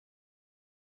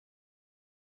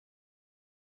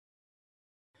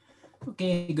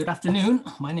Okay, good afternoon.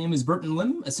 My name is Burton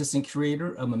Lim, Assistant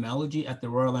Curator of Mammalogy at the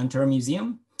Royal Ontario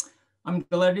Museum. I'm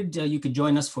delighted you could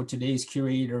join us for today's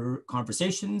Curator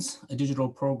Conversations, a digital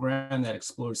program that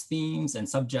explores themes and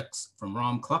subjects from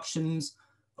ROM collections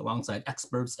alongside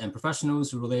experts and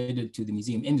professionals related to the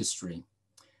museum industry.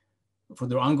 For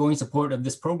their ongoing support of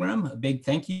this program, a big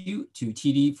thank you to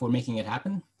TD for making it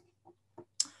happen.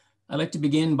 I'd like to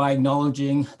begin by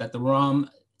acknowledging that the ROM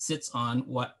sits on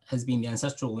what has been the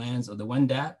ancestral lands of the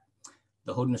Wendat,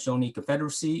 the Haudenosaunee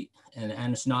Confederacy, and the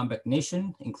Anishinaabe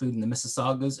Nation, including the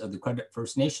Mississaugas of the Credit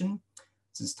First Nation,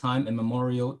 since time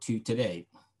immemorial to today.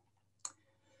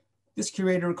 This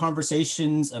Curator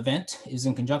Conversations event is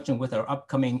in conjunction with our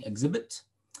upcoming exhibit,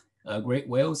 Great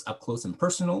Whales Up Close and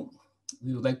Personal.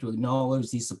 We would like to acknowledge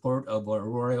the support of our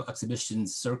Royal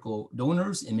Exhibitions Circle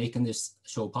donors in making this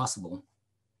show possible.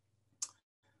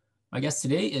 My guest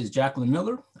today is Jacqueline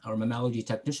Miller, our mammalogy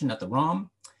technician at the ROM,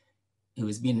 who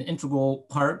has been an integral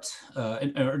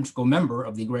member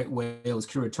of the Great Whales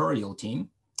curatorial team.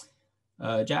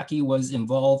 Jackie was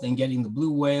involved in getting the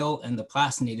blue whale and the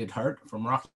plastinated heart from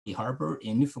Rocky Harbor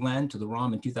in Newfoundland to the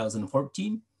ROM in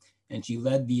 2014, and she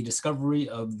led the discovery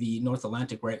of the North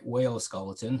Atlantic right whale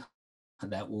skeleton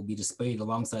that will be displayed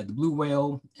alongside the blue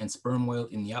whale and sperm whale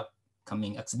in the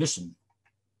upcoming exhibition.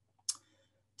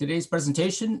 Today's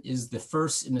presentation is the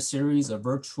first in a series of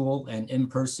virtual and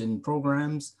in-person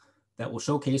programs that will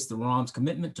showcase the ROM's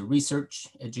commitment to research,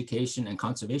 education, and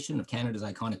conservation of Canada's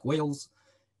iconic whales,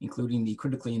 including the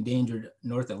critically endangered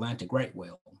North Atlantic right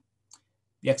whale.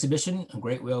 The exhibition,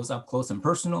 Great Whales Up Close and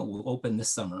Personal, will open this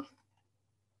summer.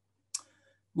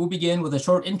 We'll begin with a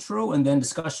short intro and then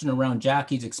discussion around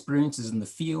Jackie's experiences in the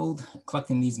field,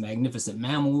 collecting these magnificent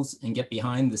mammals, and get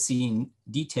behind the scene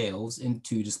details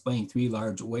into displaying 3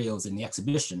 large whales in the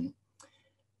exhibition.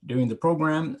 During the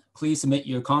program, please submit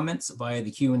your comments via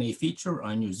the Q&A feature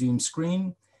on your Zoom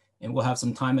screen, and we'll have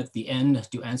some time at the end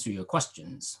to answer your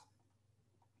questions.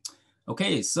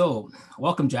 Okay, so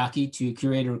welcome, Jackie, to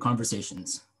Curator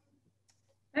Conversations.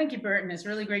 Thank you, Burton. It's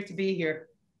really great to be here.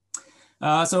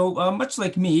 Much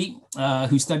like me,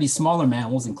 who studies smaller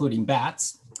mammals, including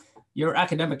bats, your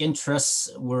academic interests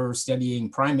were studying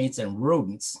primates and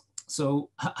rodents.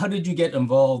 So how did you get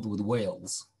involved with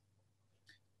whales?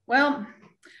 Well,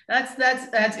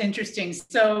 that's interesting.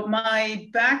 So my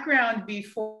background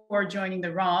before joining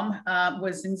the ROM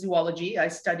was in zoology. I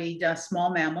studied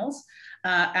small mammals,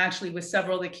 actually with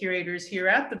several of the curators here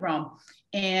at the ROM.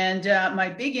 And my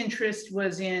big interest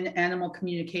was in animal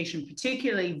communication,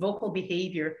 particularly vocal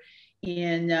behavior.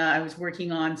 I was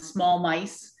working on small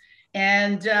mice,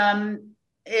 and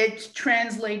it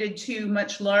translated to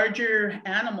much larger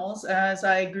animals as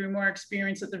I grew more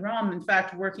experience at the ROM. In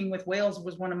fact, working with whales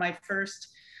was one of my first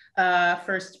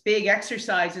big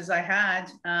exercises I had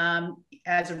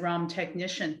as a ROM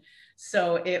technician.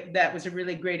 So that was a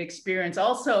really great experience.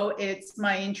 Also, it's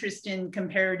my interest in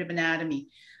comparative anatomy.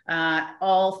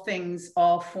 All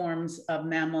forms of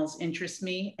mammals interest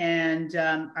me, and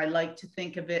I like to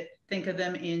think of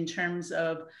them in terms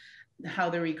of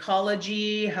how their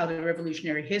ecology, how their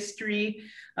evolutionary history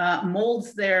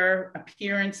molds their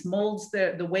appearance, molds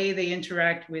the way they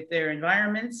interact with their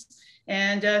environments.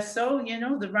 And so, you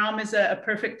know, the ROM is a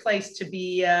perfect place to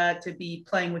be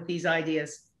playing with these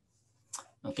ideas.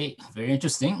 Okay, very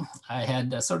interesting. I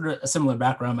had sort of a similar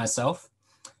background myself,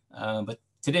 but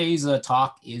today's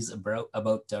talk is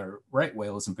about right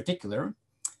whales in particular.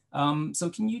 So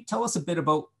can you tell us a bit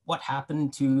about what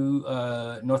happened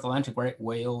to North Atlantic right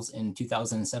whales in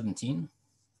 2017?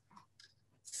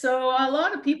 So a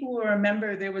lot of people will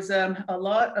remember there was a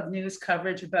lot of news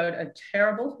coverage about a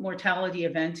terrible mortality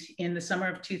event in the summer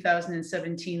of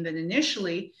 2017 that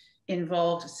initially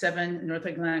involved 7 North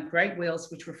Atlantic right whales,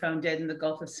 which were found dead in the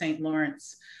Gulf of St.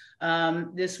 Lawrence.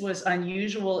 This was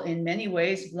unusual in many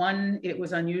ways. One, it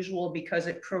was unusual because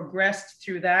it progressed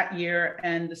through that year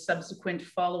and the subsequent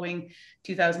following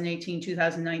 2018,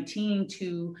 2019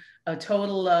 to a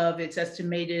total of, it's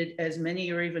estimated as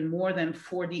many or even more than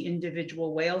 40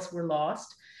 individual whales were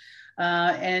lost.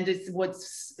 And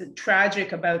what's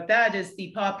tragic about that is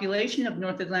the population of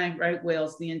North Atlantic right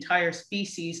whales, the entire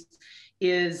species,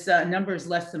 is numbers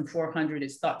less than 400.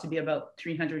 It's thought to be about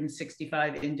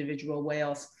 365 individual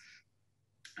whales.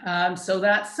 So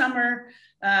that summer,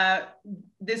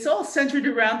 this all centered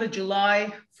around the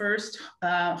July 1st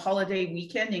holiday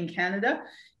weekend in Canada.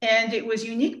 And it was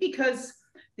unique because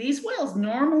these whales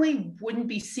normally wouldn't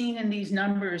be seen in these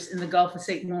numbers in the Gulf of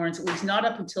St. Lawrence, at least not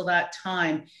up until that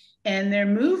time. And their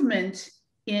movement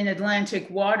in Atlantic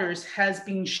waters has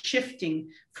been shifting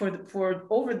for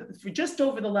just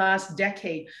over the last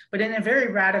decade, but in a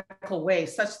very radical way,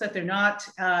 such that they're not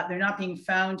being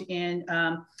found in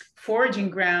foraging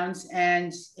grounds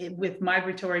and with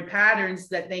migratory patterns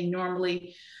that they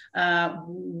normally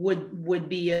would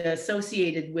be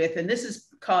associated with. And this has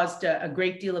caused a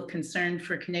great deal of concern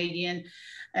for Canadian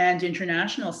and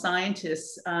international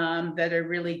scientists that are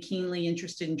really keenly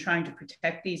interested in trying to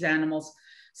protect these animals.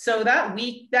 So that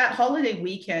holiday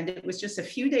weekend, it was just a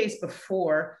few days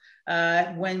before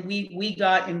when we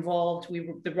got involved.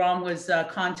 The ROM was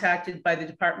contacted by the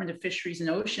Department of Fisheries and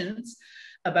Oceans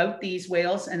about these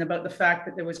whales and about the fact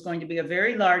that there was going to be a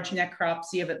very large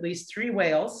necropsy of at least 3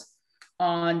 whales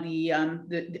on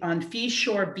on Fee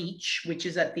Shore Beach, which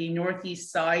is at the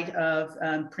northeast side of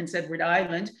Prince Edward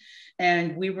Island.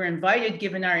 And we were invited,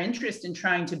 given our interest in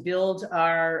trying to build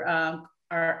our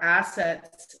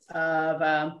assets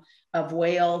of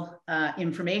whale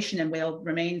information and whale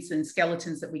remains and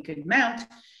skeletons that we could mount,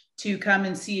 to come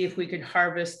and see if we could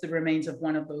harvest the remains of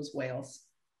one of those whales.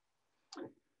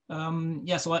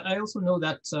 Yeah, so I also know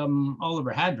that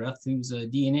Oliver Hadrath, who's a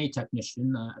DNA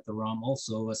technician at the ROM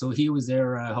also, so he was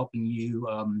there helping you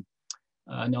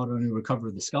not only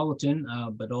recover the skeleton,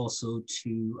 but also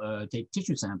to take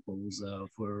tissue samples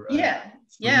for...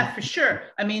 Yeah, for sure.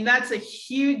 I mean, that's a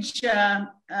huge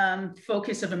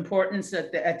focus of importance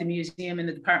at the museum and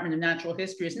the Department of Natural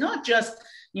History. It's not just,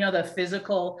 the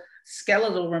physical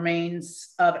skeletal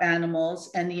remains of animals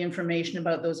and the information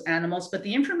about those animals, but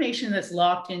the information that's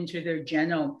locked into their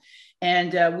genome.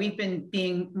 And we've been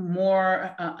being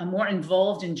more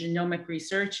involved in genomic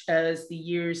research as the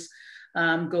years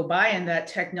go by and that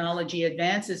technology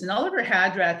advances. And Oliver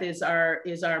Hadrath is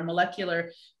our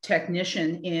molecular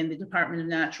technician in the Department of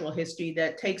Natural History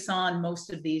that takes on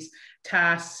most of these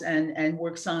tasks and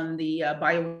works on the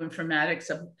bioinformatics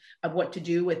of what to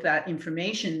do with that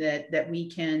information that we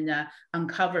can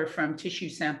uncover from tissue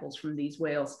samples from these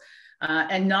whales.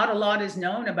 And not a lot is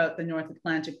known about the North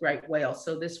Atlantic right whale.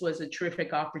 So this was a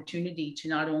terrific opportunity to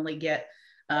not only get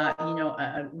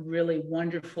a really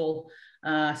wonderful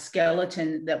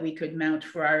skeleton that we could mount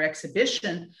for our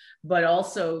exhibition, but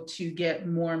also to get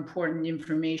more important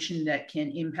information that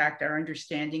can impact our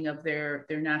understanding of their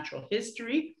natural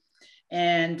history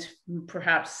and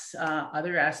perhaps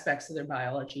other aspects of their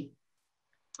biology.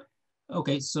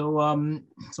 Okay, so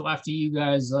so after you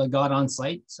guys got on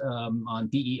site on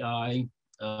PEI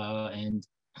and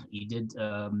you did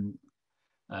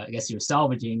I guess your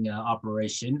salvaging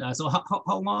operation. So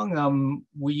how long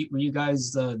were you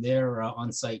guys there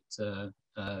on site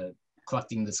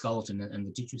collecting the skeleton and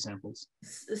the tissue samples?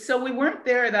 So we weren't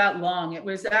there that long. It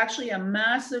was actually a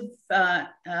massive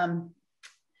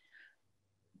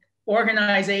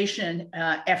organization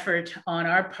effort on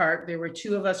our part. There were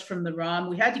 2 of us from the ROM.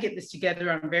 We had to get this together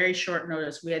on very short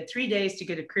notice. We had 3 days to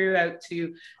get a crew out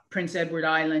to Prince Edward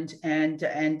Island and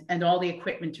all the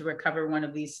equipment to recover one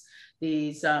of these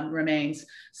remains.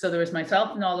 So there was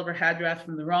myself and Oliver Hadrath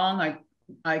from the ROM.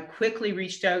 I quickly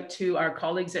reached out to our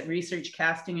colleagues at Research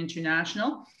Casting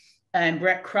International, and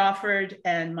Brett Crawford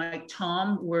and Mike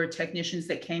Tom were technicians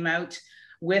that came out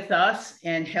with us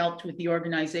and helped with the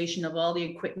organization of all the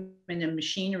equipment and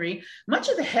machinery. Much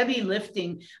of the heavy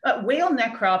lifting, whale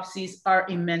necropsies are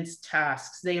immense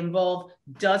tasks. They involve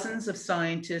dozens of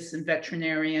scientists and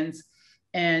veterinarians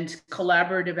and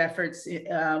collaborative efforts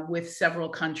with several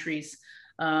countries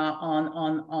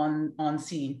on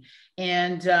scene.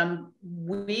 And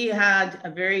we had a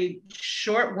very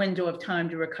short window of time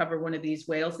to recover one of these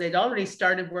whales. They'd already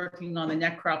started working on the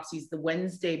necropsies the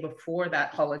Wednesday before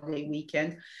that holiday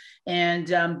weekend.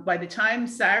 And by the time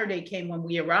Saturday came when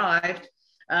we arrived,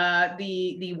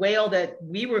 the whale that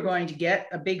we were going to get,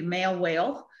 a big male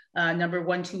whale, number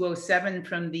 1207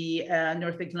 from the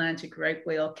North Atlantic right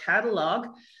whale catalog,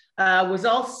 was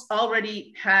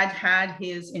already had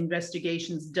his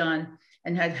investigations done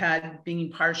and had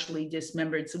been partially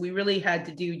dismembered. So we really had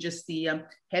to do just the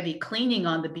heavy cleaning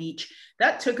on the beach.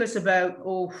 That took us about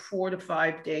 4 to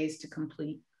 5 days to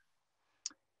complete.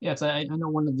 Yes, I know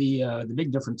one of the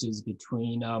big differences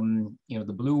between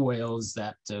the blue whales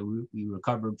that we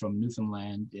recovered from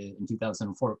Newfoundland in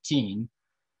 2014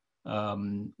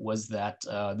 was that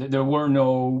there were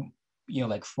no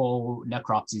like full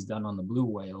necropsies done on the blue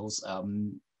whales.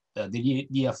 The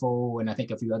DFO and I think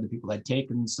a few other people had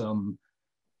taken some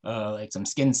like some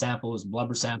skin samples,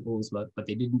 blubber samples, but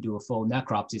they didn't do a full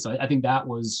necropsy. So I think that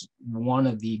was one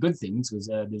of the good things, because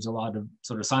there's a lot of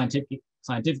sort of scientific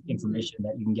information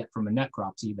that you can get from a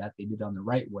necropsy that they did on the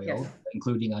right whale, yes,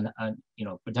 including on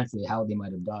potentially how they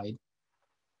might have died.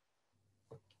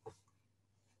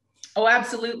 Oh,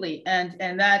 absolutely.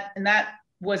 And that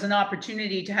was an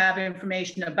opportunity to have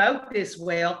information about this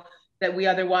whale that we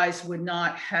otherwise would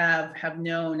not have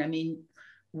known. I mean,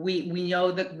 we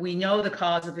know the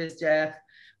cause of his death.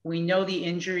 We know the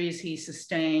injuries he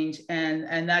sustained,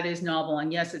 and that is novel.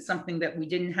 And yes, it's something that we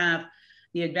didn't have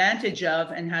the advantage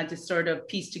of and had to sort of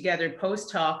piece together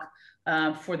post hoc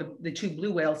for the two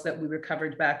blue whales that we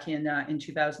recovered back in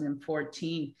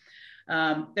 2014.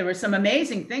 There were some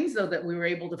amazing things, though, that we were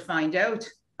able to find out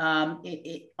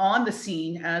on the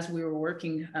scene as we were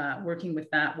working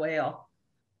with that whale.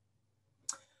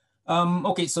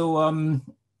 Okay,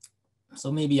 so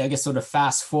maybe I guess sort of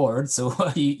fast forward. So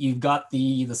you've got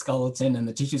the skeleton and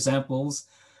the tissue samples.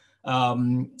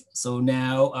 So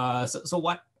now, so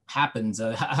what happens?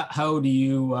 How do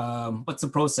you? What's the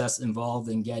process involved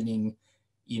in getting,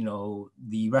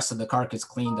 the rest of the carcass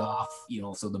cleaned off?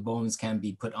 So the bones can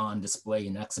be put on display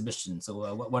in exhibition.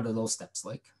 So what are those steps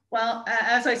like? Well,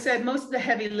 as I said, most of the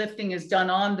heavy lifting is done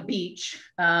on the beach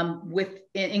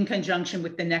in conjunction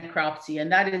with the necropsy, and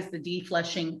that is the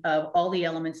defleshing of all the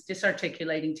elements,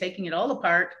 disarticulating, taking it all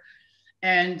apart,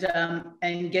 and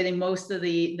getting most of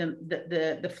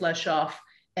the flesh off.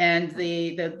 And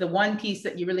the one piece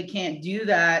that you really can't do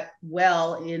that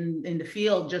well in the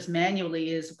field just manually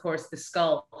is, of course, the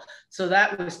skull. So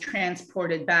that was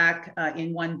transported back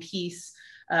in one piece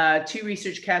to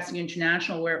Research Casting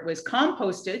International, where it was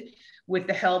composted with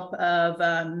the help of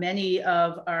many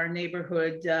of our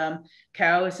neighborhood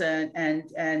cows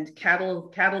and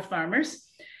cattle farmers.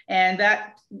 And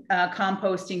that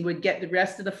composting would get the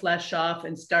rest of the flesh off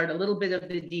and start a little bit of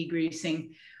the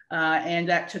degreasing. And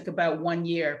that took about 1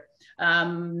 year.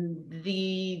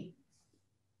 The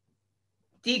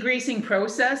degreasing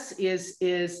process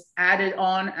is added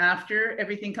on after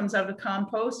everything comes out of the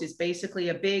compost. It's basically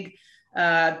a big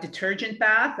detergent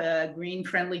bath, a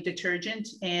green-friendly detergent.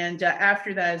 And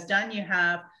after that is done, you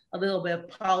have a little bit of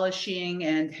polishing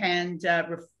and hand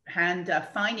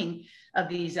fining of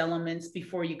these elements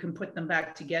before you can put them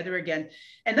back together again.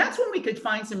 And that's when we could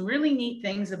find some really neat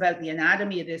things about the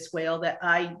anatomy of this whale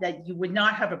that you would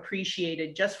not have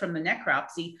appreciated just from the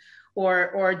necropsy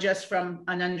or just from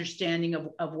an understanding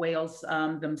of whales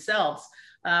themselves.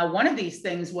 One of these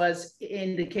things was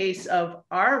in the case of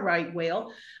our right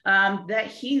whale, that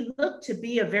he looked to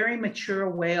be a very mature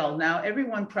whale. Now,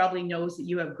 everyone probably knows that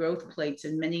you have growth plates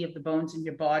in many of the bones in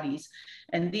your bodies.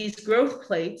 And these growth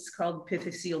plates, called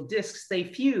epiphyseal discs, they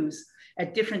fuse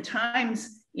at different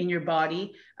times in your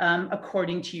body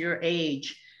according to your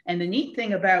age. And the neat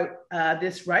thing about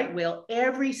this right whale,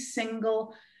 every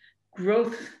single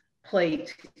growth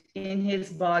plate in his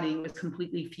body was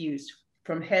completely fused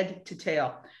from head to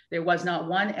tail. There was not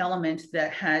one element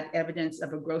that had evidence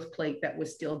of a growth plate that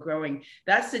was still growing.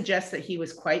 That suggests that he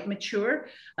was quite mature.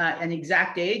 An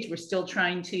exact age, we're still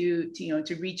trying to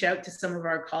reach out to some of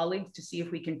our colleagues to see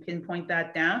if we can pinpoint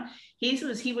that down.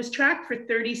 He was tracked for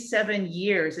 37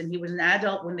 years, and he was an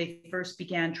adult when they first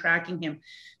began tracking him.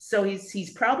 So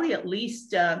he's probably at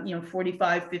least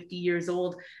 45, 50 years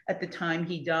old at the time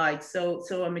he died. So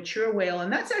a mature whale,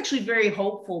 and that's actually very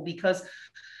hopeful because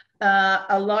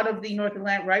a lot of the North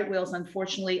Atlantic right whales,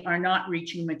 unfortunately, are not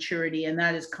reaching maturity, and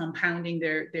that is compounding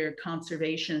their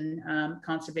conservation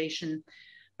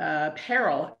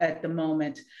peril at the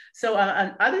moment. So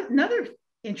another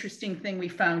interesting thing we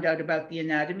found out about the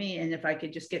anatomy, and if I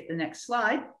could just get the next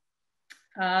slide,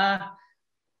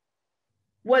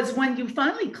 was when you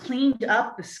finally cleaned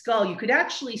up the skull, you could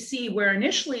actually see where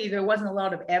initially there wasn't a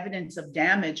lot of evidence of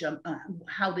damage on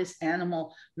how this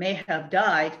animal may have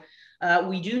died.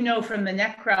 We do know from the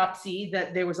necropsy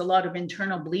that there was a lot of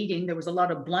internal bleeding. There was a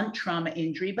lot of blunt trauma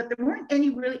injury, but there weren't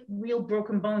any real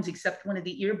broken bones except one of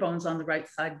the ear bones on the right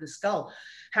side of the skull.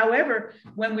 However,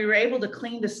 when we were able to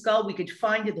clean the skull, we could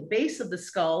find at the base of the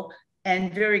skull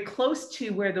and very close to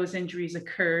where those injuries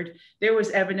occurred, there was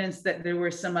evidence that there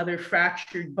were some other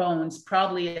fractured bones,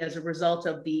 probably as a result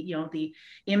of the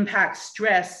impact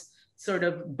stress sort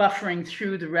of buffering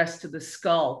through the rest of the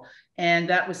skull. And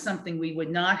that was something we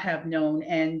would not have known.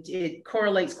 And it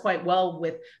correlates quite well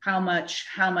with how much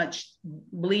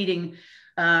bleeding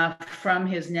from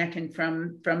his neck and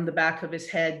from the back of his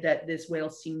head that this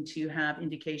whale seemed to have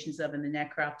indications of in the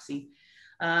necropsy.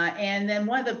 And then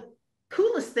one of the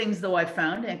coolest things, though, I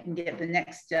found, and I can get the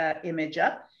next image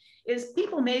up, is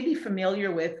people may be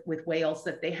familiar with whales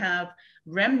that they have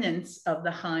remnants of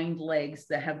the hind legs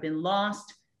that have been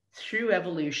lost through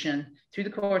evolution, through the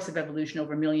course of evolution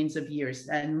over millions of years.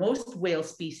 And most whale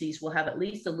species will have at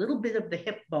least a little bit of the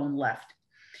hip bone left.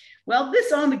 Well,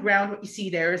 this on the ground, what you see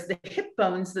there is the hip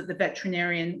bones that the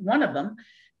veterinarian, one of them,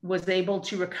 was able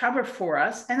to recover for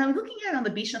us. And I'm looking at it on the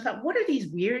beach and I thought, what are these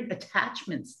weird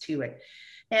attachments to it?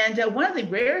 And one of the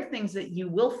rare things that you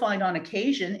will find on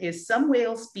occasion is some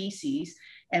whale species,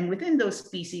 and within those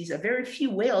species, a very few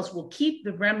whales will keep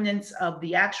the remnants of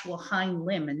the actual hind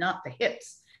limb and not the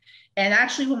hips. And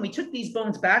actually, when we took these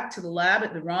bones back to the lab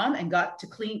at the ROM and got to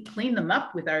clean them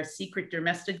up with our secret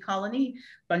dermestid colony,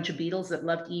 bunch of beetles that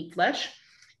love to eat flesh,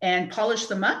 and polish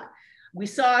them up, we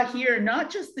saw here not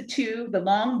just the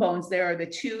long bones, there are the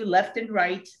two left and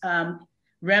right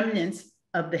remnants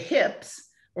of the hips,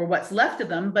 or what's left of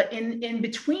them, but in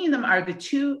between them are the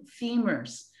two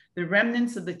femurs, the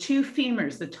remnants of the two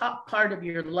femurs, the top part of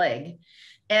your leg.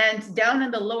 And down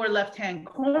in the lower left-hand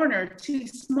corner, two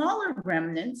smaller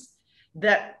remnants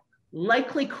that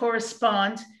likely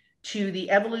correspond to the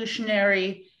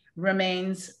evolutionary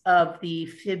remains of the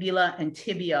fibula and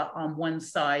tibia on one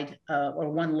side or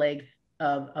one leg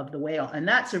of the whale. And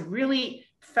that's a really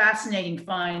fascinating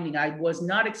finding. I was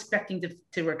not expecting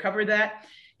to recover that.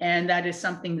 And that is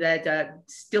something that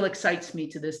still excites me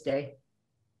to this day.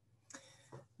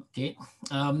 Okay.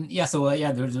 Yeah. So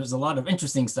yeah, there's a lot of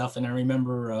interesting stuff, and I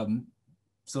remember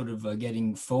sort of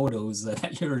getting photos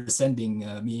that you're sending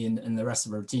me and the rest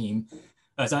of our team.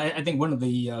 So I think one of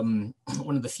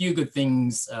the few good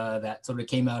things that sort of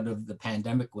came out of the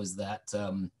pandemic was that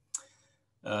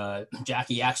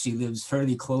Jackie actually lives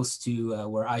fairly close to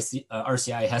where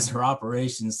RCI has her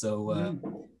operations. So,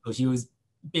 so she was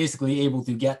basically able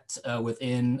to get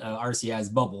within RCI's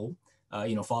bubble,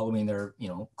 following their,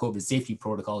 COVID safety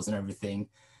protocols and everything.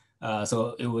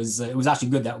 So it was actually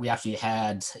good that we actually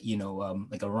had,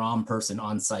 like a ROM person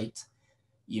on site,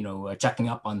 checking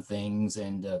up on things,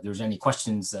 and if there's any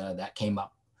questions that came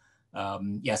up.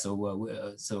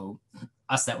 So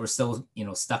us that were still,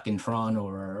 stuck in Toronto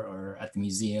or at the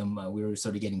museum, we were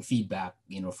sort of getting feedback,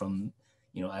 from,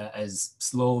 as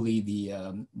slowly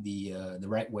the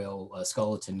right whale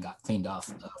skeleton got cleaned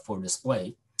off for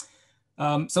display.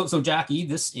 So Jackie,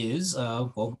 this is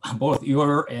both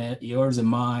yours and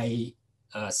my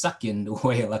second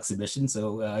whale exhibition.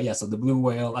 So so the blue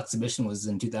whale exhibition was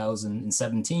in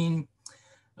 2017,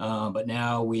 but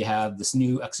now we have this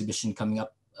new exhibition coming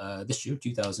up this year,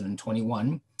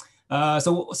 2021.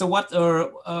 So what's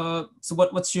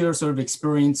your sort of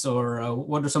experience, or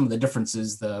what are some of the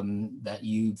differences that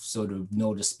you've sort of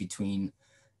noticed between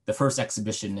the first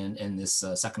exhibition and this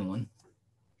second one?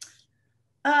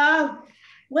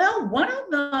 Well, one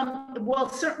of them,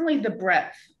 certainly the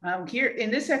breadth. Here in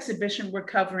this exhibition, we're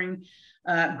covering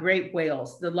great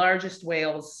whales, the largest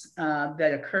whales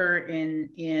that occur in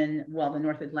the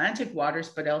North Atlantic waters,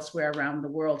 but elsewhere around the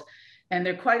world. And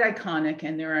they're quite iconic,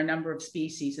 and there are a number of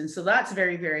species. And so that's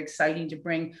very, very exciting to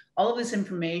bring all of this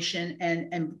information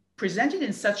and present it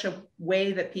in such a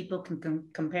way that people can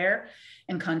compare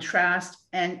and contrast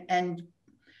and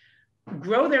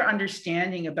grow their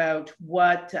understanding about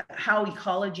how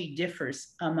ecology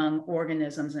differs among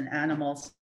organisms and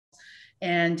animals,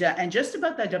 and just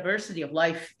about the diversity of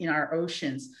life in our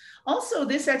oceans. Also,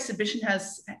 the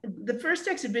first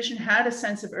exhibition had a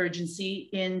sense of urgency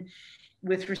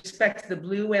with respect to the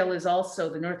blue whale. Is also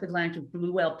the North Atlantic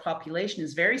blue whale population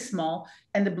is very small,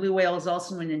 and the blue whale is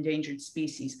also an endangered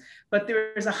species. But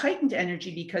there is a heightened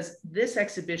energy because this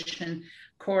exhibition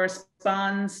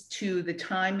corresponds to the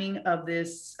timing of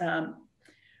this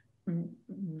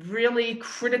really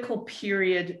critical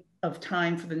period of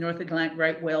time for the North Atlantic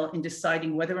right whale in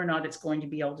deciding whether or not it's going to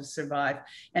be able to survive.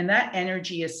 And that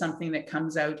energy is something that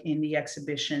comes out in the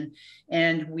exhibition.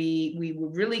 And we were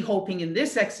really hoping in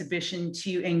this exhibition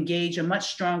to engage a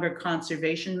much stronger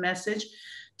conservation message,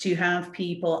 to have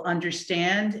people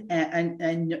understand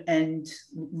and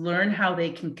learn how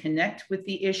they can connect with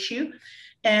the issue.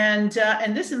 And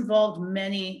this involved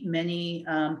many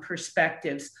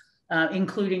perspectives,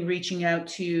 including reaching out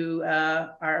to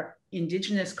our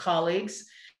Indigenous colleagues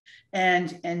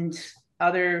and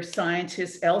other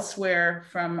scientists elsewhere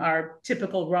from our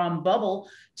typical ROM bubble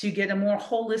to get a more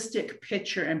holistic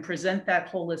picture and present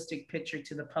that holistic picture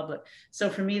to the public. So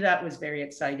for me, that was very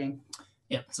exciting.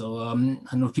 Yeah, so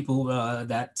I know people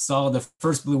that saw the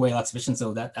first blue whale exhibition,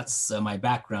 so that's my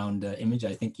background image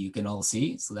I think you can all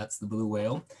see. So that's the blue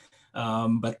whale.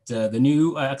 But the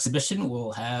new exhibition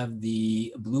will have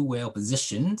the blue whale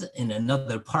positioned in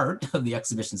another part of the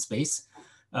exhibition space.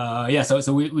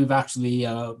 So we've actually,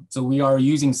 so we are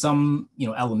using some,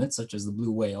 elements such as the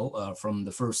blue whale from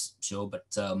the first show, but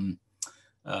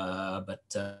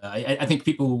I think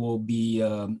people will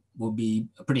be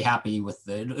pretty happy with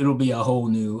it. It'll be a whole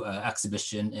new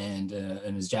exhibition, and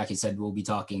as Jackie said, we'll be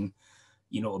talking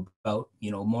about,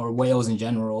 more whales in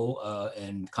general,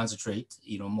 and concentrate,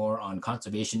 more on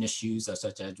conservation issues,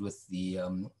 such as with the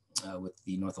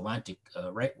North Atlantic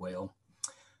right whale.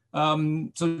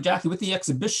 So Jackie, with the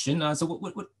exhibition, so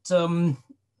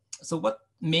what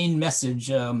main message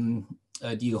do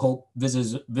you hope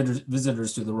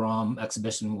visitors to the ROM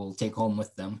exhibition will take home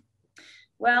with them?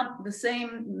 Well, the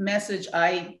same message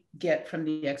I get from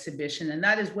the exhibition, and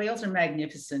that is whales are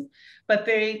magnificent, but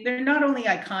they're not only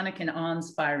iconic and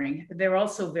awe-inspiring, they're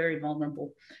also very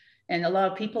vulnerable. And a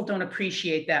lot of people don't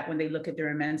appreciate that when they look at their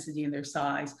immensity and their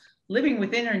size. Living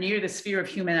within or near the sphere of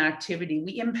human activity,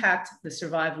 we impact the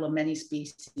survival of many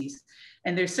species.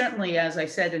 And there's certainly, as I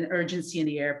said, an urgency in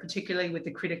the air, particularly with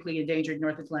the critically endangered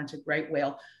North Atlantic right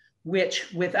whale,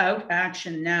 which without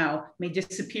action now may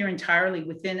disappear entirely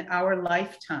within our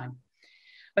lifetime.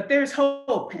 But there's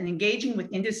hope, and engaging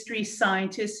with industry,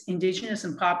 scientists, indigenous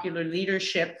and popular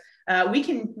leadership, we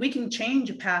can change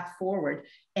a path forward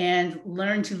and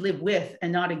learn to live with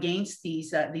and not against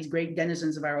these great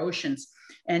denizens of our oceans.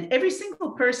 And every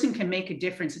single person can make a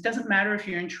difference. It doesn't matter if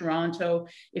you're in Toronto,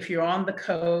 if you're on the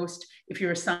coast, if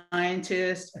you're a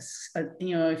scientist,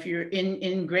 if you're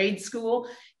in grade school,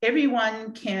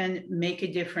 everyone can make a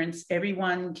difference.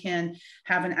 Everyone can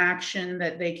have an action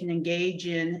that they can engage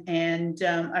in. And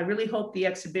I really hope the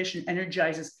exhibition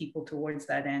energizes people towards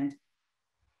that end.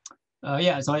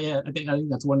 Yeah, so I think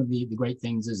that's one of the great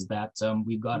things is that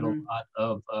we've got a lot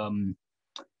of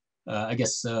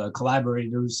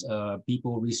collaborators,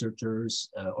 people, researchers,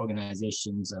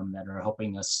 organizations that are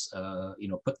helping us,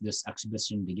 put this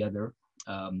exhibition together.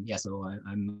 So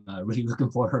I'm really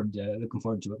looking forward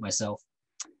to it myself.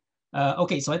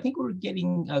 Okay, so I think we're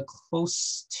getting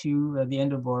close to the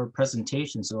end of our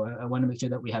presentation. So I want to make sure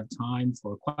that we have time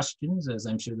for questions, as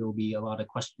I'm sure there will be a lot of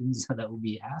questions that will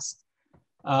be asked.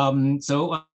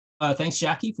 Thanks,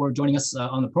 Jackie, for joining us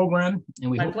on the program.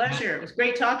 And My pleasure. It was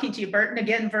great talking to you, Burton,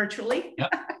 again virtually. Yeah.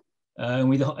 And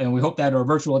we hope that our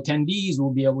virtual attendees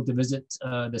will be able to visit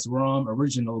this ROM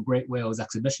Original Great Whales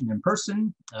exhibition in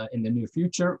person in the near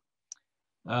future.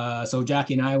 So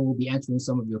Jackie and I will be answering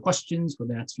some of your questions for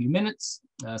the next few minutes.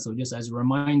 So just as a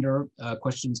reminder,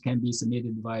 questions can be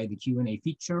submitted via the Q&A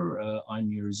feature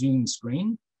on your Zoom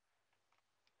screen.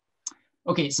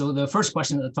 Okay, so the first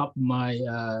question at the top of my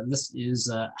list is,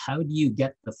 how do you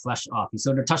get the flesh off? You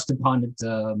sort of touched upon it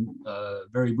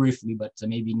very briefly, but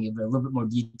maybe give a little bit more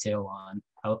detail on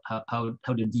how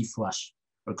to deflesh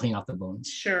or clean off the bones.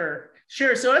 Sure.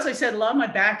 So as I said, a lot of my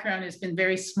background has been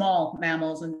very small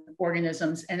mammals and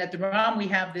organisms. And at the ROM, we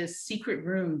have this secret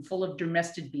room full of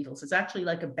dermestid beetles. It's actually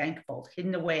like a bank vault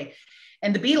hidden away.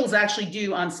 And the beetles actually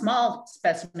do, on small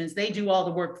specimens, they do all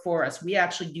the work for us. We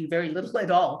actually do very little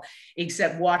at all,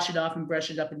 except wash it off and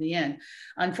brush it up in the end.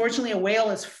 Unfortunately, a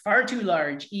whale is far too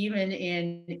large, even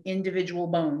in individual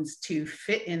bones, to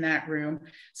fit in that room.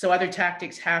 So other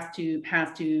tactics have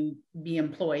to be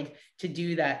employed to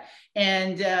do that.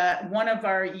 And one of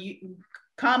our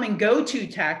common go-to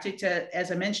tactic,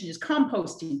 as I mentioned, is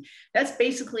composting. That's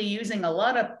basically using a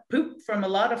lot of poop from a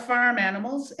lot of farm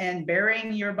animals and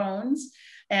burying your bones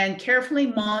and carefully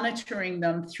monitoring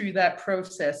them through that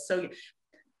process. So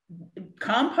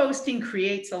composting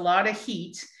creates a lot of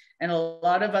heat and a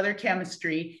lot of other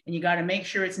chemistry, and you got to make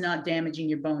sure it's not damaging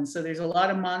your bones. So there's a lot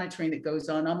of monitoring that goes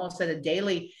on almost at a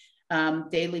daily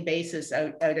basis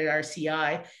out at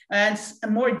RCI. And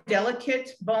more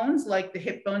delicate bones, like the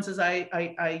hip bones, as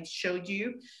I showed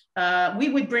you, we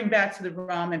would bring back to the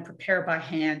ROM and prepare by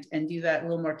hand and do that a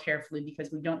little more carefully,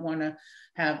 because we don't want to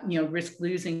have, risk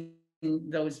losing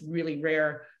those really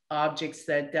rare objects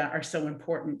that are so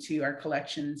important to our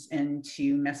collections and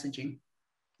to messaging.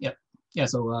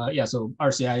 So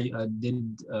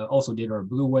RCI also did our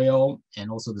blue whale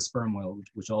and also the sperm whale,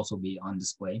 which will also be on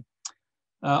display.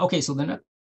 Okay, so the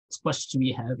next question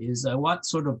we have is, what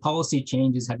sort of policy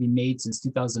changes have been made since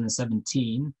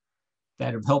 2017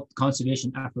 that have helped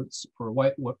conservation efforts for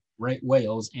right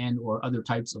whales and or other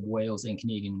types of whales in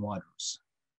Canadian waters?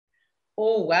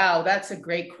 Oh, wow, that's a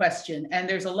great question. And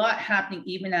there's a lot happening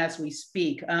even as we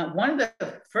speak. One of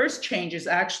the first changes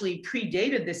actually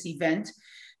predated this event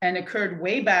and occurred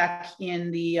way back in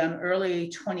the early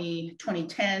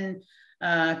 2010,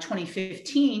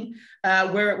 2015,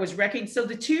 where it was recognized. So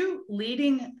the two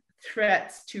leading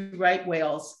threats to right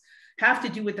whales have to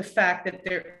do with the fact that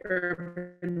they're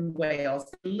urban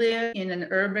whales. They live in an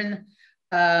urban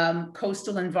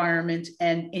coastal environment,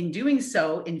 and in doing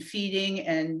so, in feeding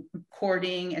and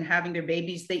courting and having their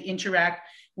babies, they interact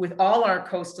with all our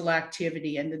coastal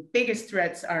activity. And the biggest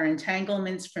threats are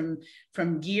entanglements from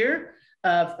gear,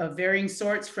 of varying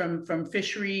sorts, from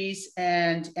fisheries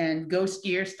and ghost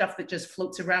gear, stuff that just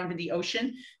floats around in the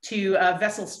ocean, to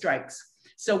vessel strikes.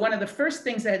 So one of the first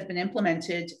things that has been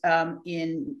implemented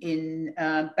in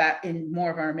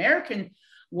more of our American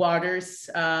waters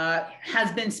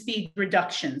has been speed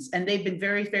reductions, and they've been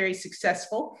very, very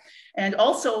successful, and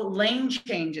also lane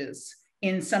changes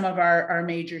in some of our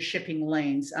major shipping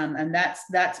lanes, and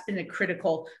that's been a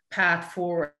critical path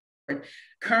forward.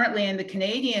 Currently in the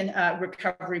Canadian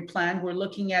recovery plan, we're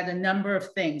looking at a number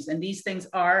of things, and these things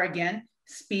are, again,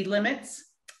 speed limits,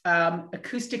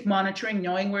 acoustic monitoring,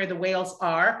 knowing where the whales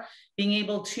are, being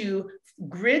able to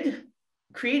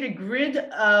create a grid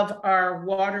of our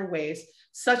waterways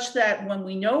such that when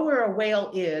we know where a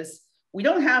whale is, we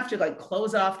don't have to like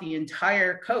close off the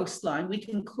entire coastline. We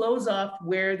can close off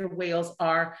where the whales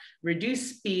are,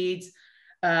 reduce speeds,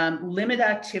 limit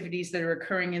activities that are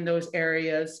occurring in those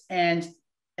areas, and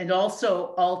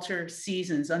also alter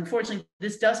seasons. Unfortunately,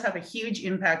 this does have a huge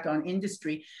impact on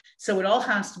industry. So it all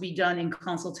has to be done in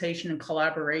consultation and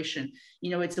collaboration.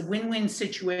 You know, it's a win-win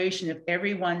situation if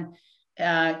everyone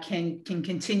can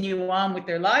continue on with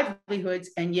their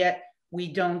livelihoods, and yet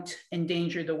we don't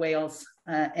endanger the whales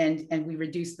and we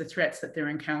reduce the threats that they're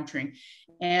encountering.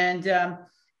 And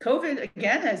COVID,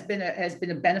 again, has been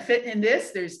a benefit in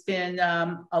this. There's been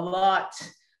a lot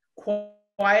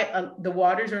quiet. The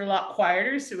waters are a lot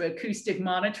quieter, so acoustic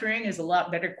monitoring is a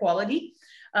lot better quality.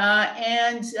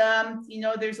 You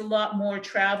know, there's a lot more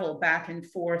travel back and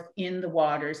forth in the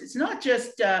waters. It's not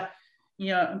just,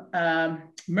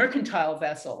 mercantile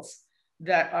vessels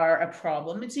that are a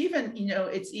problem. It's even,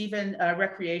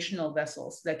 recreational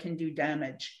vessels that can do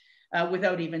damage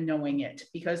without even knowing it,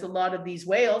 because a lot of these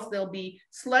whales, they'll be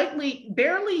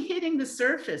barely hitting the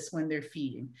surface when they're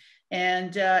feeding.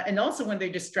 And also when they're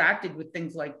distracted with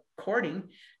things like courting,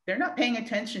 they're not paying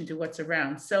attention to what's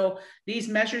around. So these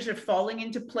measures are falling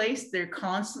into place. They're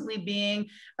constantly being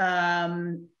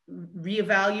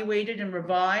reevaluated and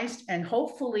revised, and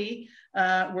hopefully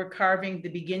we're carving the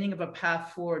beginning of a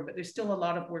path forward, but there's still a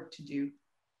lot of work to do.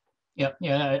 Yeah,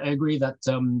 I agree that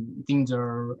things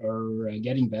are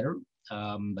getting better,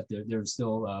 but there's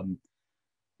still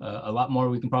a lot more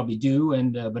we can probably do.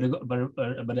 And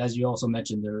but as you also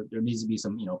mentioned, there needs to be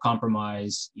some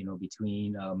compromise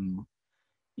between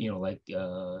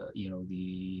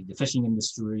the fishing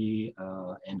industry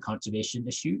and conservation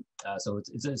issue. So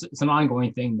it's an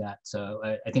ongoing thing that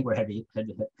I think we're headed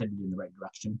in the right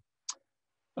direction.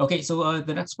 Okay, so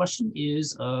the next question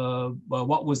is,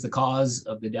 what was the cause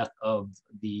of the death of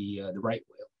the right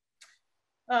whale?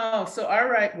 Oh, so our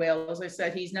right whale, as I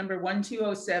said, he's number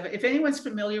 1207. If anyone's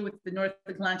familiar with the North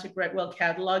Atlantic right whale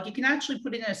catalog, you can actually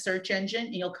put it in a search engine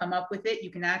and you'll come up with it.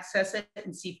 You can access it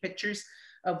and see pictures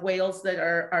of whales that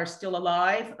are still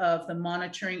alive, of the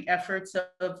monitoring efforts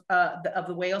of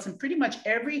the whales, and pretty much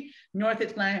every North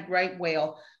Atlantic right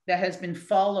whale that has been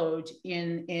followed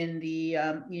in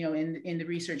the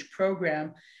research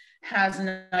program has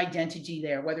an identity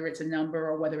there, whether it's a number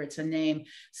or whether it's a name.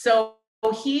 So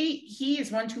he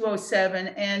is 1207,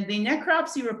 and the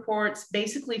necropsy reports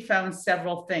basically found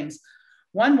several things.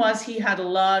 One was he had a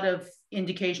lot of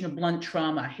indication of blunt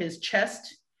trauma. His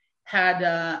chest had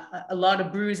a lot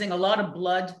of bruising, a lot of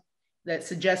blood that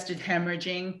suggested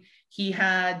hemorrhaging. He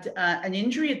had an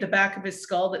injury at the back of his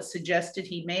skull that suggested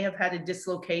he may have had a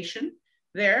dislocation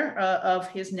there of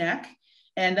his neck.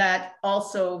 And that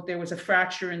also there was a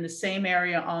fracture in the same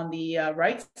area on the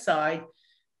right side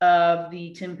of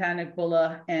the tympanic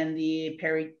bulla and the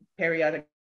periodic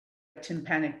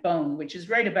tympanic bone, which is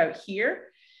right about here.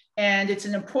 And it's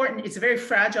a very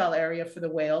fragile area for the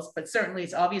whales, but certainly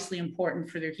it's obviously important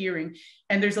for their hearing.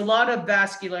 And there's a lot of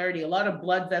vascularity, a lot of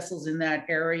blood vessels in that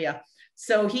area.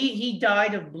 So he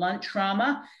died of blunt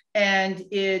trauma, and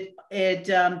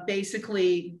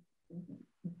basically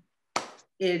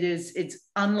it's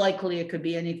unlikely it could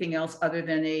be anything else other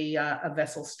than a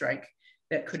vessel strike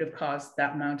that could have caused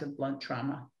that amount of blunt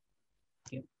trauma.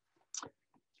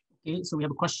 Okay, so we have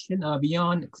a question.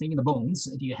 Beyond cleaning the bones,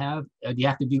 do you have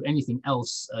to do anything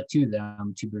else to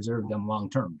them to preserve them long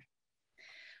term?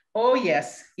 Oh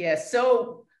yes.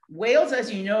 So whales,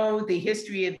 as you know, the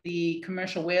history of the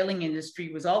commercial whaling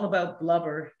industry was all about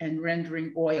blubber and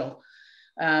rendering oil.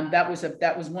 That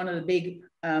was one of the big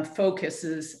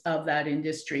focuses of that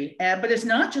industry. But it's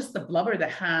not just the blubber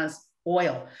that has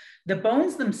oil. The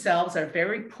bones themselves are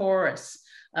very porous.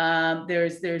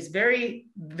 There's very,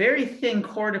 very thin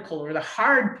cortical, or the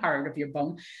hard part of your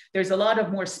bone. There's a lot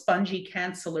of more spongy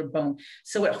cancellar bone.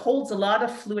 So it holds a lot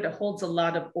of fluid, it holds a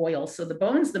lot of oil. So the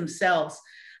bones themselves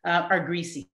are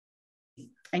greasy,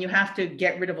 and you have to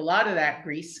get rid of a lot of that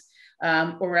grease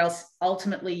or else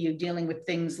ultimately you're dealing with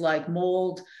things like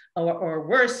mold, or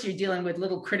worse, you're dealing with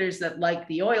little critters that like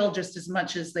the oil just as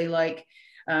much as they like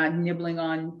nibbling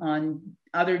on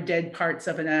other dead parts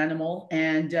of an animal,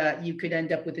 and you could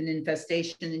end up with an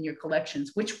infestation in your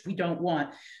collections, which we don't want.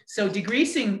 So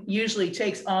degreasing usually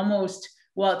takes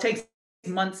it takes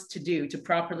months to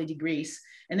properly degrease,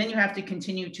 and then you have to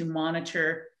continue to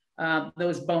monitor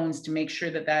those bones to make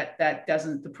sure that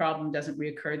the problem doesn't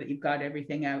reoccur, that you've got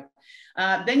everything out.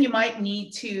 Then you might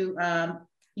need to,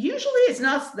 usually it's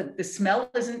not, the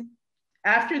smell isn't,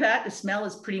 after that, the smell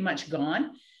is pretty much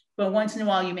gone. But once in a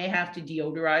while, you may have to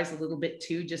deodorize a little bit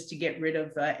too, just to get rid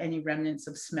of any remnants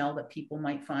of smell that people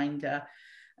might find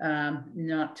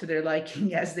not to their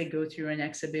liking as they go through an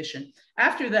exhibition.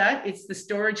 After that, it's the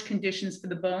storage conditions for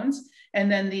the bones,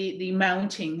 and then the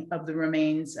mounting of the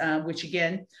remains, which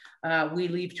again, we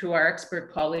leave to our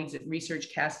expert colleagues at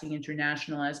Research Casting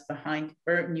International, as behind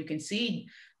Burton, you can see,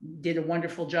 did a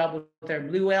wonderful job with our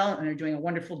blue whale, and are doing a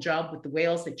wonderful job with the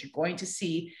whales that you're going to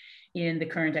see in the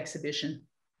current exhibition.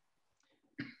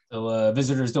 So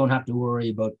visitors don't have to worry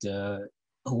about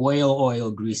whale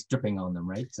oil grease dripping on them,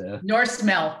 right? Nor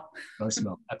smell. Nor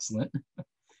smell. Excellent.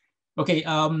 Okay.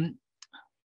 I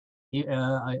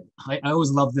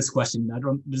always love this question.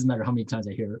 Doesn't matter how many times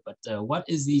I hear it, but what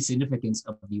is the significance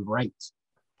of the right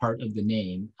part of the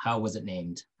name? How was it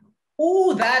named?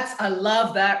 Oh, I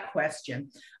love that question.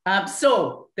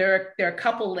 So there are a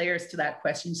couple layers to that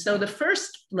question. So the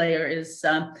first layer is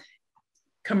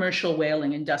commercial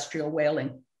whaling, industrial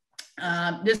whaling.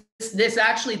 This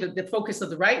actually, the focus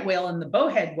of the right whale and the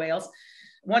bowhead whales,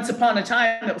 once upon a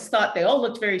time, it was thought they all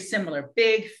looked very similar: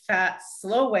 big, fat,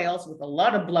 slow whales with a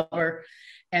lot of blubber.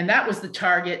 And that was the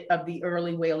target of the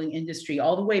early whaling industry,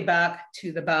 all the way back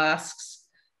to the Basques,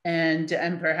 and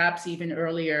perhaps even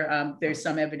earlier. There's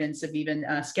some evidence of even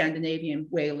Scandinavian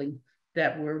whaling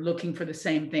that were looking for the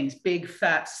same things: big,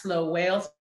 fat, slow whales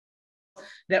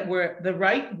that were the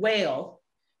right whale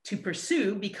to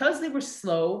pursue because they were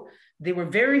slow. They were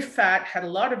very fat, had a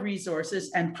lot of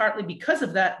resources, and partly because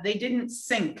of that, they didn't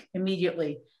sink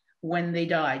immediately when they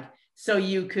died. So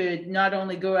you could not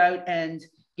only go out and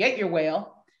get your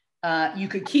whale, you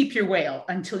could keep your whale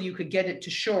until you could get it to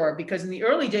shore, because in the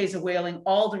early days of whaling,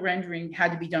 all the rendering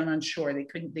had to be done on shore.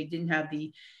 They didn't have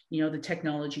the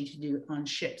technology to do it on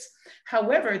ships.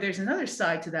 However, there's another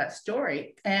side to that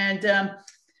story, and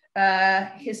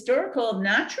historical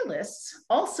naturalists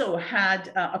also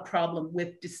had a problem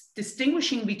with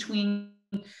distinguishing between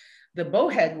the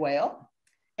bowhead whale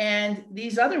and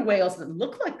these other whales that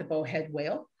look like the bowhead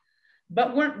whale,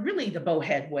 but weren't really the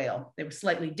bowhead whale. They were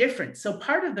slightly different. So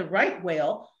part of the right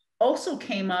whale also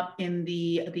came up in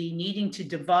the needing to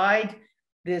divide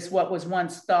this, what was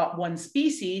once thought one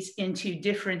species, into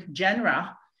different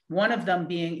genera. One of them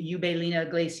being Eubelina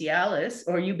glacialis,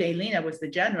 or Eubelina was the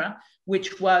genera,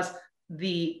 which was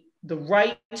the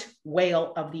right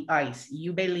whale of the ice.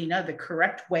 Eubelina, the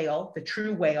correct whale, the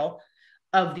true whale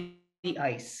of the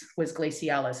ice, was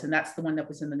glacialis, and that's the one that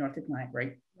was in the North Atlantic,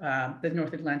 right? The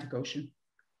North Atlantic Ocean.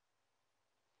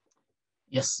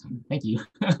 Yes, thank you.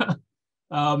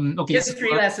 Okay.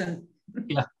 History lesson.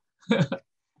 Yeah.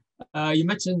 You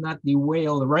mentioned that the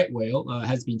right whale,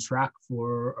 has been tracked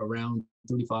for around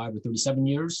 35 or 37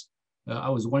 years. I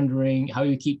was wondering how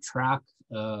you keep track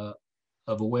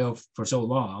of a whale for so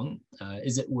long.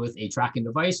 Is it with a tracking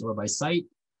device or by sight?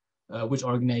 Which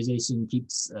organization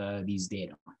keeps these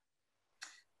data?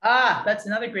 That's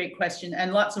another great question.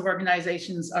 And lots of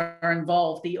organizations are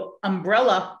involved. The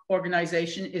umbrella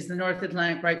organization is the North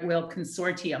Atlantic Right Whale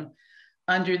Consortium.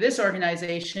 Under this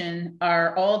organization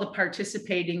are all the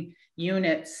participating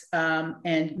units,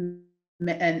 and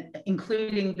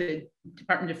including the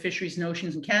Department of Fisheries and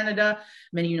Oceans in Canada,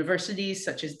 many universities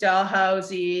such as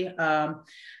Dalhousie,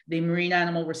 the Marine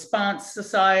Animal Response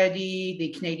Society, the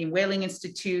Canadian Whaling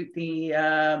Institute,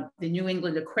 the New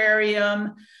England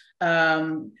Aquarium,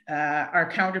 our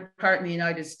counterpart in the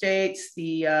United States,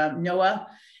 the NOAA,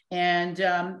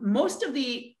 and most of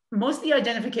the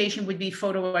identification would be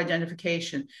photo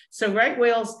identification. So right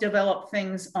whales develop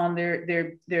things on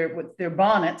their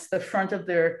bonnets, the front of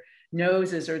their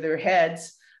noses or their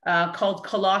heads, called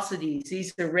callosities.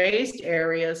 These are raised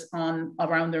areas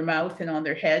around their mouth and on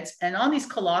their heads. And on these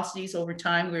callosities, over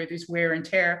time, where there's wear and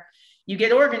tear, you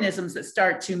get organisms that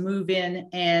start to move in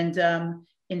and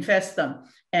infest them.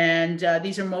 And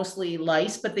these are mostly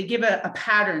lice, but they give a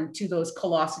pattern to those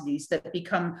callosities that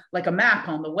become like a map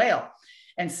on the whale.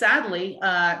 And sadly,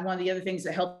 one of the other things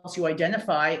that helps you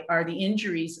identify are the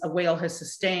injuries a whale has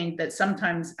sustained that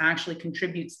sometimes actually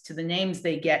contributes to the names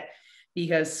they get,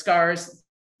 because scars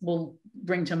will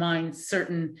bring to mind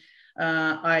certain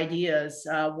ideas.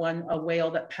 A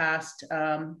whale that passed,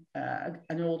 an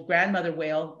old grandmother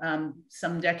whale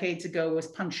some decades ago, was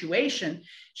punctuation.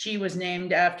 She was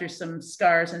named after some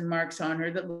scars and marks on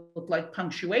her that looked like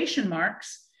punctuation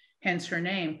marks, hence her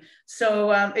name.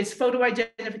 So it's photo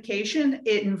identification.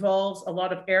 It involves a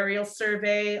lot of aerial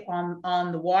survey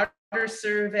on the water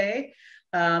survey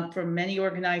from many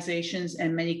organizations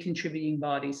and many contributing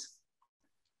bodies.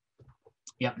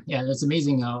 Yeah, it's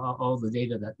amazing all the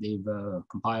data that they've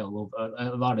compiled,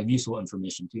 a lot of useful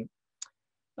information too.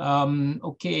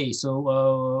 Okay,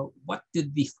 so what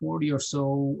did the 40 or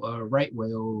so right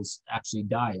whales actually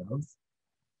die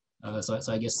of? So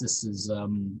I guess this is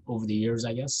over the years,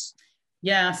 I guess.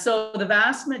 Yeah, so the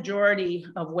vast majority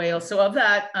of whales, so of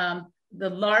that, the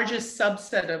largest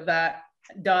subset of that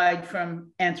died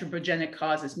from anthropogenic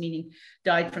causes, meaning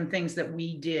died from things that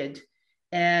we did.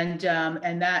 And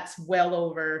that's well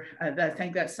over, I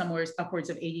think that's somewhere upwards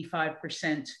of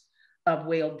 85% of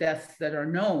whale deaths that are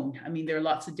known. I mean, there are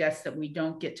lots of deaths that we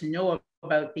don't get to know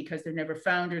about because they're never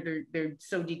found, or they're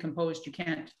so decomposed you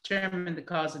can't determine the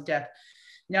cause of death.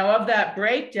 Now, of that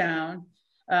breakdown,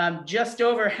 just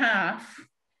over half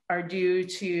are due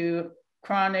to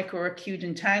chronic or acute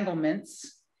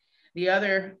entanglements. The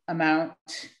other amount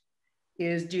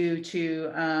is due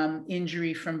to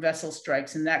injury from vessel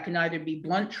strikes. And that can either be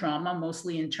blunt trauma,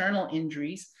 mostly internal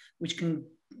injuries, which can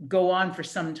go on for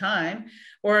some time,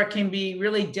 or it can be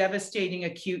really devastating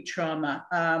acute trauma.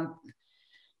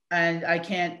 And I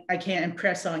can't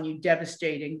impress on you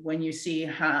devastating when you see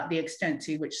how the extent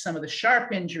to which some of the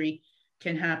sharp injury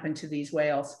can happen to these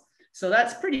whales. So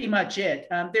that's pretty much it.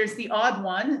 There's the odd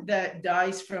one that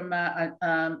dies from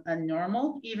a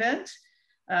normal event.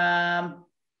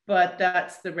 But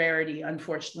that's the rarity,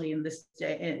 unfortunately, in this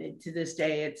day. To this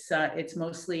day, it's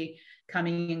mostly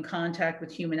coming in contact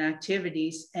with human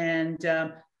activities and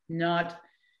not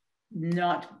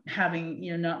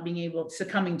having, not being able,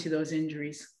 succumbing to those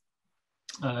injuries.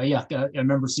 Yeah, I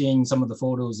remember seeing some of the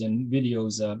photos and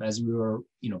videos as we were,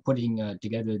 putting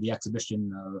together the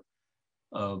exhibition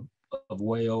of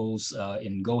whales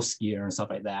in ghost gear and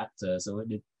stuff like that. So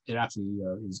it actually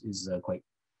is quite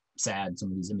sad, some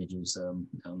of these images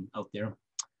out there.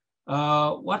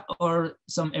 What are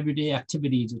some everyday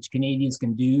activities which Canadians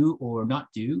can do or not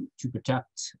do to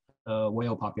protect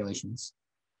whale populations?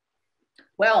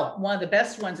 Well, one of the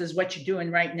best ones is what you're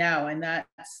doing right now, and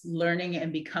that's learning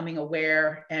and becoming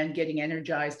aware and getting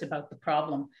energized about the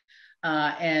problem,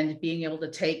 and being able to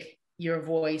take your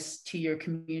voice to your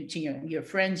community, your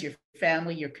friends, your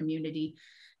family, your community,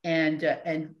 and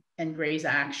raise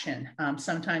action.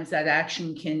 Sometimes that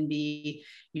action can be,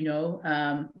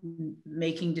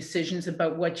 making decisions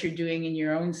about what you're doing in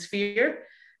your own sphere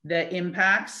that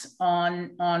impacts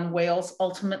on whales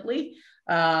ultimately.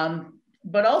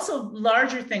 But also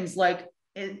larger things like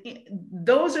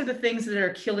those are the things that are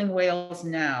killing whales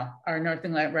now, our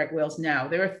northern right whales now.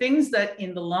 There are things that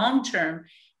in the long term,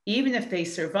 even if they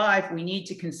survive, we need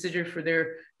to consider for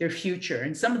their future.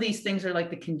 And some of these things are like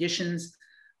the conditions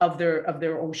of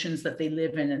their oceans that they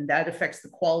live in, and that affects the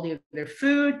quality of their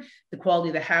food, the quality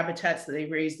of the habitats that they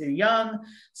raise their young.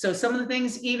 So some of the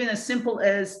things, even as simple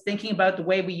as thinking about the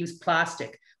way we use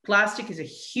plastic. Plastic is a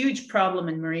huge problem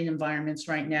in marine environments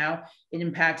right now. It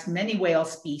impacts many whale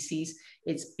species.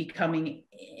 It's becoming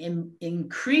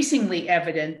increasingly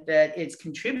evident that it's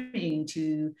contributing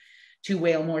to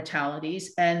whale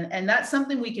mortalities. And that's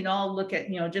something we can all look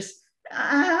at, just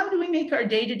how do we make our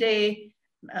day-to-day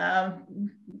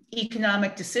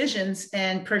economic decisions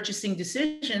and purchasing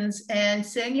decisions, and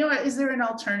saying, is there an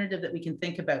alternative that we can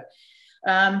think about?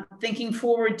 Thinking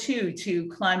forward to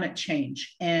climate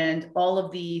change and all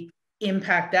of the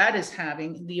impact that is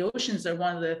having. The oceans are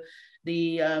one of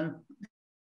the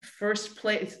first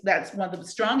place, that's one of the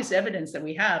strongest evidence that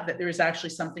we have that there is actually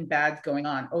something bad going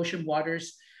on. Ocean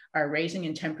waters are raising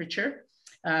in temperature.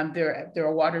 There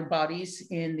are water bodies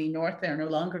in the north that are no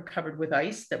longer covered with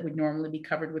ice that would normally be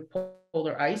covered with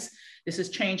polar ice. This is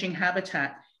changing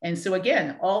habitat. And so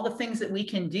again, all the things that we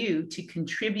can do to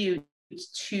contribute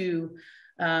to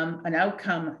an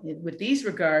outcome with these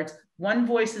regards, one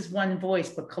voice is one voice,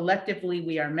 but collectively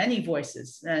we are many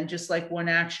voices. And just like one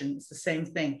action, it's the same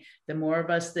thing. The more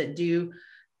of us that do,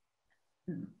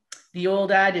 the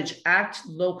old adage, act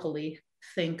locally,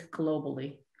 think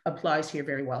globally, applies here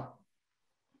very well.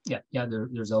 Yeah,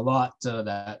 there's a lot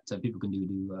that people can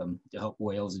do to help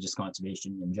whales and just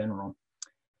conservation in general.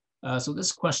 So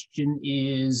this question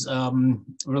is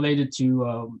related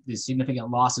to the significant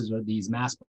losses or these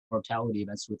mass mortality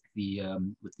events with the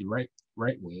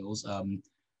right whales.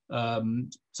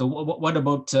 So what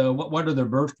about what are their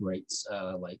birth rates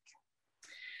like?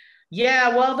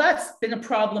 Yeah, well, that's been a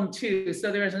problem too.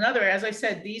 So there's another, as I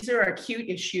said, these are acute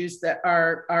issues that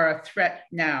are a threat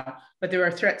now, but there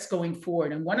are threats going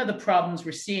forward. And one of the problems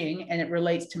we're seeing, and it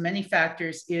relates to many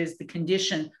factors, is the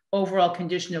condition, overall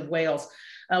condition of whales.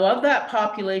 Of that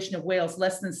population of whales,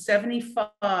 less than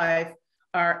 75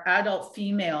 are adult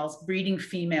females, breeding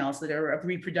females that are of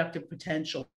reproductive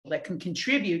potential that can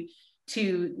contribute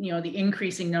to the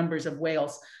increasing numbers of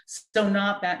whales. So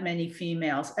not that many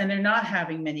females, and they're not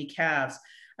having many calves.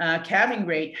 Calving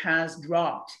rate has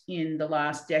dropped in the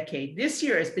last decade. This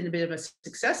year has been a bit of a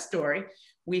success story.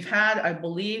 We've had, I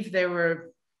believe there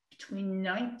were between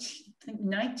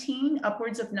 19,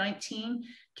 upwards of 19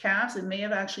 calves. It may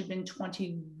have actually been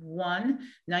 21,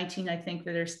 19 I think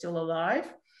that are still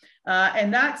alive.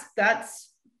 And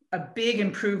that's a big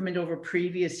improvement over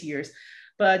previous years.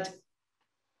 But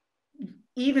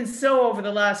even so, over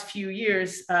the last few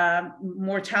years,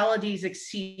 mortalities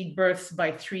exceed births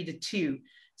by 3 to 2.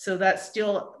 So that's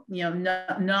still,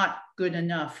 not good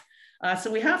enough.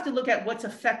 So we have to look at what's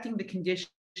affecting the condition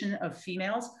of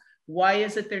females. Why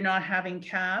is it they're not having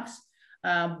calves?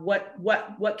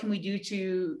 What can we do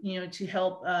to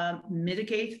help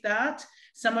mitigate that?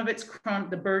 Some of it's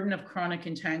the burden of chronic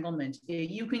entanglement.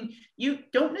 You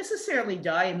don't necessarily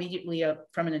die immediately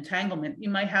from an entanglement. You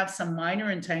might have some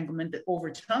minor entanglement that over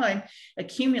time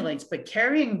accumulates, but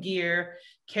carrying gear,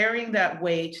 carrying that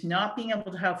weight, not being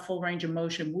able to have full range of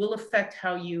motion will affect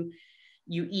how you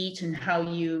eat and how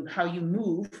you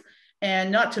move.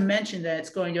 And not to mention that it's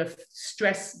going to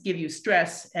give you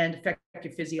stress and affect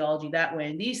your physiology that way.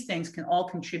 And these things can all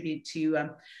contribute to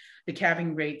the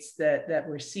calving rates that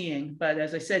we're seeing. But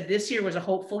as I said, this year was a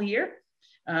hopeful year.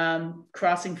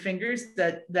 Crossing fingers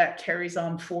that carries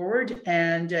on forward.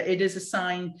 And it is a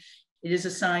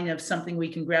sign of something we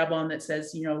can grab on that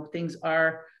says, things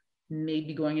are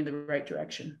maybe going in the right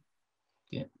direction.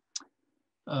 Yeah.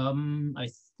 I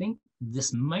think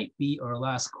this might be our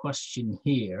last question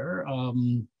here.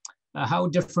 How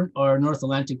different are North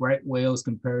Atlantic right whales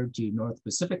compared to North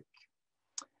Pacific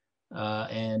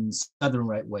and Southern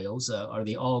right whales? Are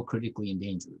they all critically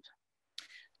endangered?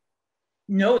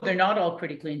 No, they're not all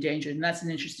critically endangered, and that's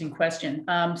an interesting question.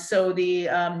 So the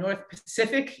North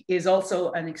Pacific is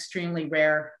also an extremely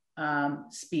rare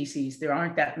species. There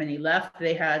aren't that many left.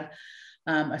 They had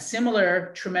a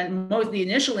similar the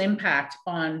initial impact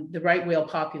on the right whale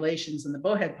populations and the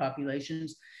bowhead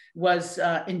populations was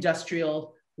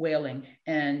industrial whaling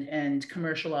and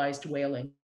commercialized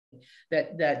whaling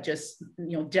that just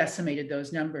decimated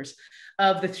those numbers.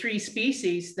 Of the 3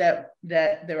 species that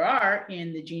there are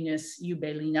in the genus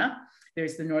Eubelina,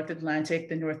 there's the North Atlantic,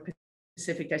 the North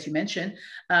Pacific, as you mentioned,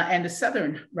 and the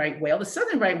Southern right whale. The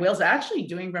Southern right whale is actually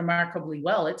doing remarkably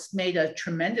well. It's made a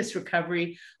tremendous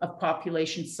recovery of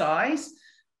population size,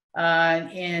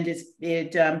 and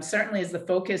it certainly is the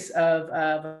focus of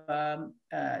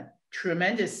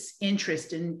tremendous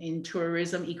interest in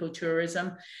tourism,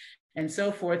 ecotourism, and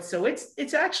so forth. So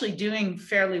it's actually doing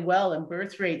fairly well, and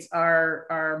birth rates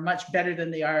are much better than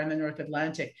they are in the North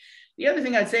Atlantic. The other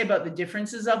thing I'd say about the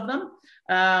differences of them,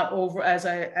 as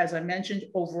I mentioned,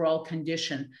 overall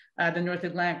condition. The North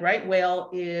Atlantic right whale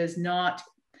is not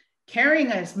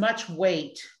carrying as much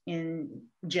weight in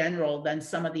general than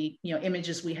some of the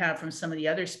images we have from some of the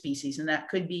other species, and that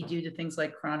could be due to things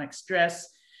like chronic stress,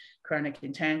 chronic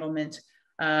entanglement.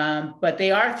 But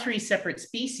they are 3 separate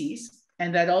species,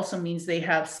 and that also means they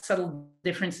have subtle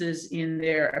differences in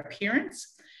their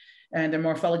appearance and their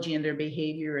morphology and their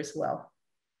behavior as well.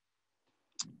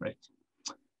 Right.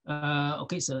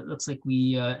 Okay, so it looks like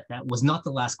that was not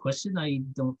the last question. I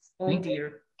don't think.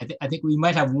 Dear. I think we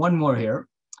might have one more here.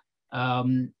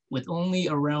 With only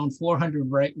around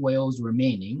 400 right whales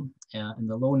remaining and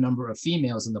the low number of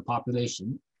females in the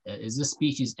population, is this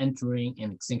species entering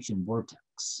an extinction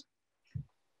vortex?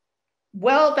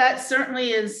 Well, that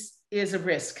certainly is a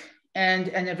risk, and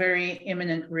a very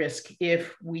imminent risk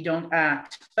if we don't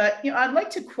act. But I'd like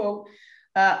to quote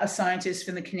a scientist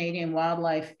from the Canadian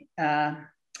Wildlife,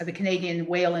 the Canadian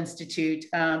Whale Institute,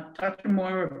 Dr.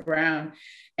 Moira Brown.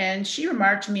 And she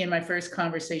remarked to me in my first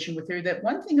conversation with her that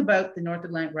one thing about the North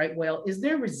Atlantic right whale is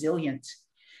they're resilient.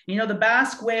 The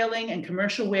Basque whaling and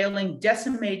commercial whaling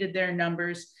decimated their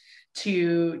numbers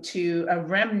to a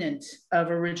remnant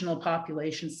of original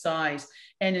population size.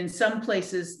 And in some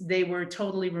places, they were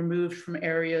totally removed from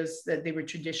areas that they were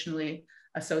traditionally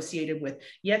associated with,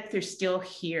 yet they're still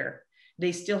here.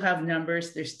 They still have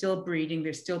numbers, they're still breeding,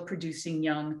 they're still producing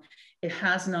young. It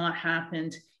has not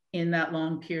happened in that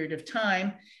long period of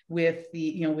time with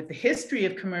the history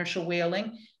of commercial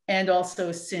whaling and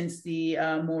also since the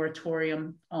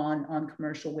moratorium on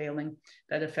commercial whaling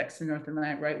that affects the North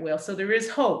Atlantic right whale. So there is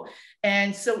hope.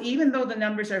 And so even though the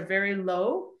numbers are very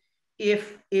low,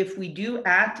 if we do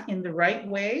act in the right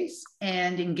ways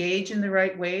and engage in the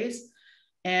right ways,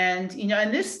 and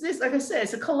and this like I said,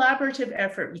 it's a collaborative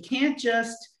effort. You can't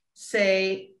just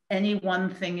say any one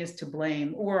thing is to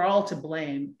blame or all to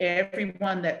blame.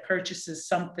 Everyone that purchases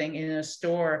something in a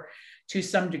store to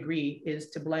some degree is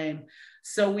to blame.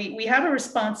 So we have a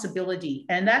responsibility,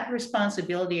 and that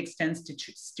responsibility extends to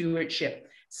stewardship.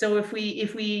 So if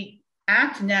we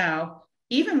act now,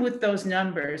 even with those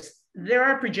numbers, there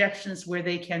are projections where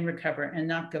they can recover and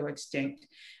not go extinct.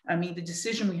 I mean, the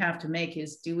decision we have to make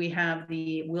is, do we have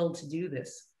the will to do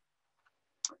this?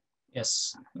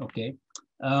 Yes, okay.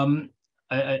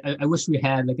 I wish we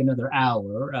had like another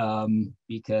hour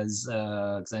because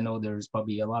I know there's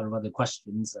probably a lot of other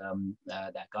questions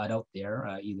that got out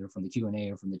there, either from the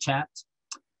Q&A or from the chat.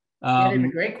 Yeah, they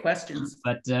were great questions.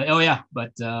 But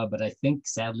I think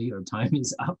sadly our time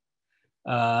is up.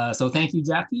 So thank you,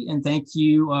 Jackie, and thank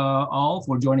you all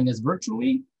for joining us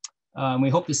virtually. We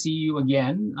hope to see you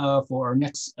again for our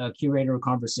next Curator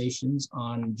Conversations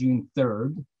on June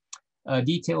 3rd.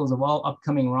 Details of all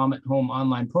upcoming ROM at Home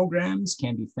online programs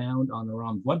can be found on the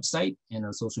ROM website and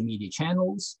our social media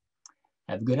channels.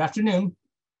 Have a good afternoon.